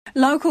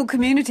Local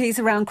communities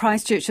around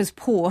Christchurch's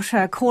port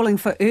are calling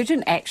for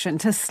urgent action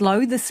to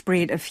slow the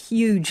spread of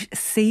huge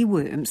sea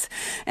worms.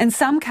 In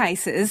some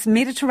cases,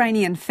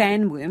 Mediterranean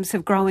fanworms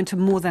have grown to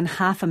more than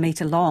 1/2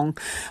 metre long.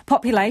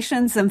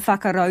 Populations in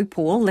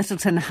Whakaraupō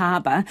Lyttelton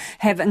Harbour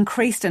have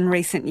increased in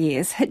recent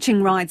years,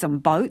 hitching rides on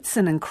boats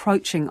and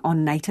encroaching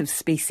on native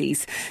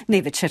species.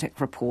 Niva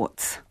Chittock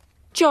reports.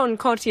 John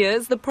Cottier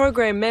is the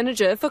Program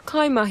Manager for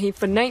Kaimahi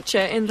for Nature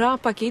and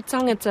Rapaki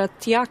Tangata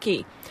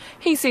Tiaki.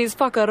 He says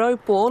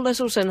Whakaraupō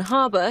Lyttelton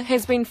Harbour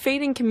has been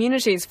feeding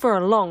communities for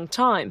a long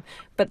time,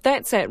 but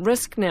that's at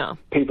risk now.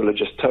 People are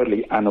just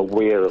totally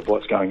unaware of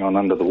what's going on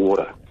under the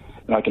water.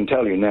 And I can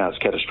tell you now it's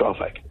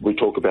catastrophic. We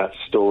talk about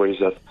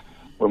stories of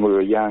when we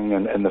were young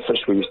and the fish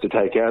we used to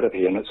take out of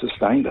here, and it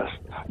sustained us.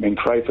 I mean,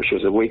 crayfish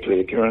was a weekly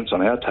occurrence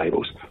on our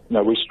tables. You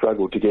know, we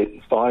struggled to get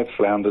 5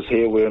 flounders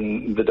here, where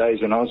in the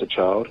days when I was a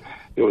child,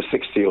 there were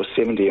 60 or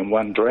 70 in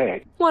one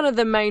drag. One of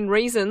the main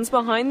reasons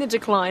behind the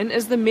decline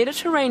is the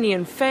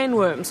Mediterranean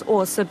fanworms,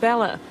 or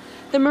sabella.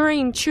 The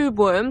marine tube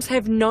worms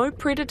have no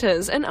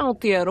predators in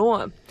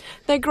Aotearoa.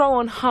 They grow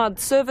on hard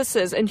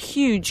surfaces in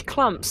huge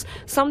clumps,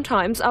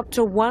 sometimes up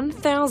to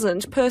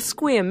 1,000 per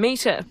square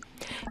metre.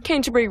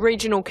 Canterbury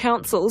Regional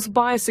Council's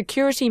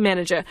Biosecurity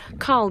Manager,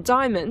 Carl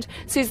Diamond,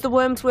 says the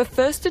worms were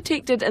first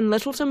detected in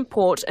Lyttelton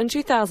Port in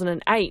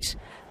 2008.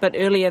 But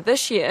earlier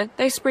this year,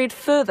 they spread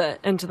further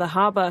into the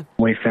harbour.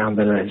 We found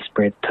that it had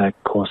spread to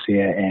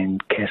Corsair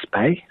and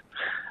Caspe.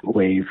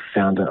 We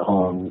found it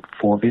on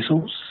 4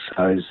 vessels.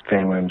 Those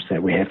fanworms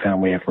that we have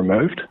found, we have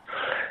removed.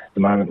 At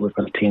the moment, we've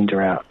got a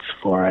tender out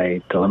for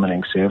a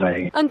delimiting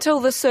survey. Until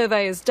the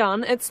survey is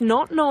done, it's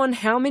not known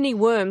how many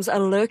worms are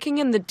lurking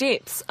in the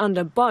depths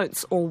under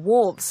boats or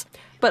wharves.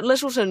 But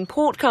Lyttelton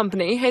Port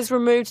Company has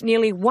removed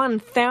nearly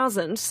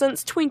 1,000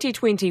 since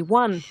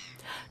 2021.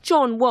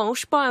 John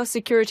Walsh,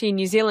 Biosecurity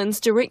New Zealand's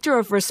Director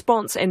of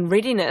Response and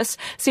Readiness,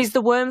 says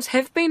the worms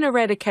have been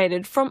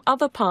eradicated from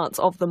other parts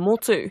of the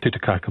motu.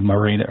 Titicaca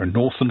Marina in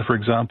Northland, for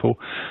example,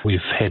 we've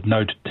had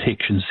no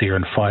detections there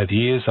in 5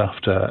 years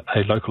after a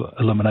local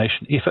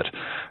elimination effort,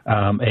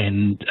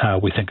 and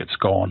we think it's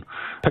gone.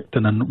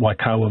 Picton and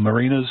Waikawa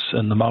marinas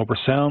in the Marlborough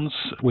Sounds,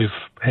 we've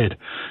had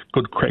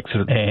good cracks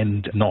at it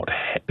and not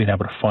been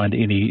able to find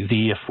any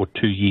there for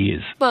 2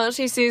 years. But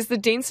he says the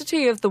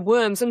density of the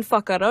worms in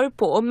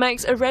Whakaraupō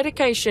makes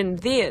eradication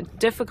there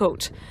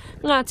difficult.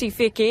 Ngāti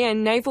Wheke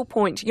and Naval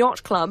Point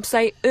Yacht Club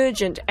say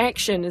urgent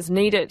action is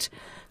needed.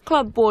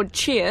 Club Board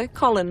Chair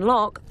Colin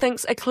Locke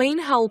thinks a clean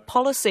hull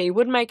policy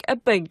would make a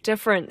big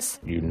difference.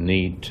 You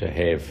need to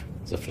have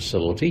the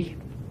facility,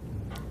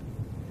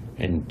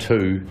 and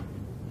 2,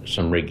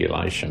 some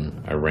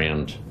regulation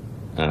around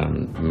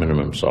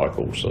minimum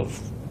cycles of,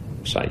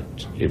 say,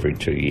 every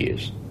 2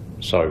 years.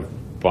 So,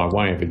 by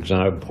way of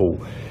example,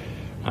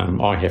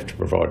 I have to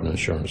provide an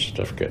insurance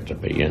certificate to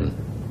be in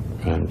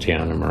Te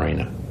Ana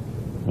Marina.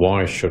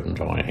 Why shouldn't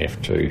I have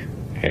to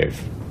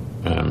have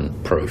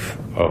proof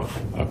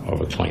of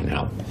a clean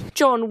hull?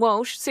 John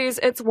Walsh says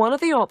it's one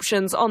of the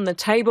options on the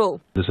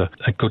table. There's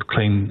a good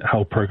clean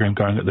hull program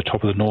going at the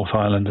top of the North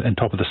Island and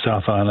top of the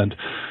South Island.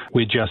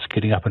 We're just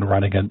getting up and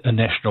running a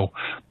national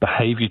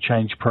behaviour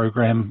change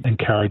program,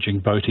 encouraging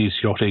boaties,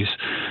 yachties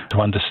to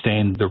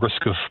understand the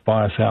risk of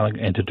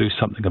biofouling and to do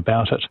something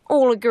about it.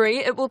 All agree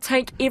it will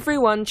take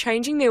everyone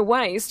changing their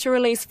ways to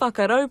release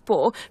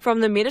Whakaraupō from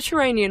the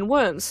Mediterranean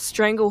worm's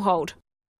stranglehold.